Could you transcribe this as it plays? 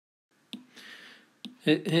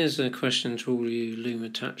Here's a question to all you Luma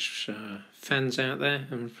Touch fans out there,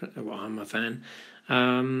 and well, I'm a fan.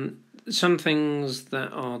 Some things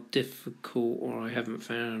that are difficult or I haven't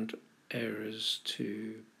found errors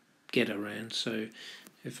to get around. So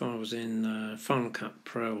if I was in Final Cut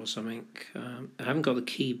Pro or something, I haven't got the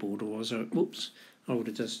keyboard, or was I? Whoops! I would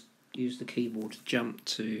have just used the keyboard to jump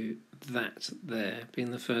to that there, being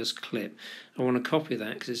the first clip. I want to copy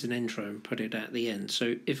that because it's an intro and put it at the end.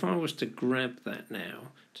 So if I was to grab that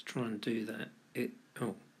now to try and do that,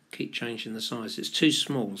 keep changing the size. It's too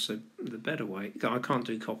small, so the better way, I can't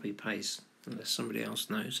do copy paste unless somebody else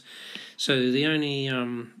knows. So the only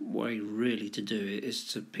way really to do it is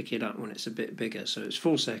to pick it up when it's a bit bigger. So it's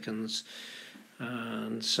 4 seconds,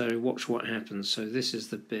 and so watch what happens. So this is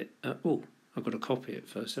the bit. I've got to copy it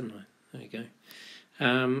first, haven't I? There you go.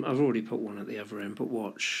 I've already put one at the other end, but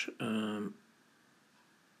watch.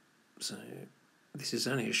 So this is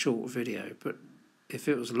only a short video, but if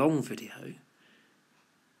it was a long video,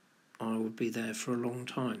 I would be there for a long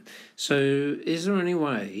time. So is there any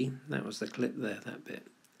way, that was the clip there, that bit,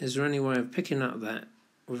 is there any way of picking up that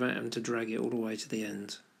without having to drag it all the way to the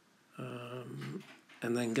end?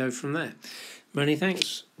 And then go from there. Many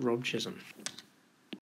thanks, Rob Chisholm.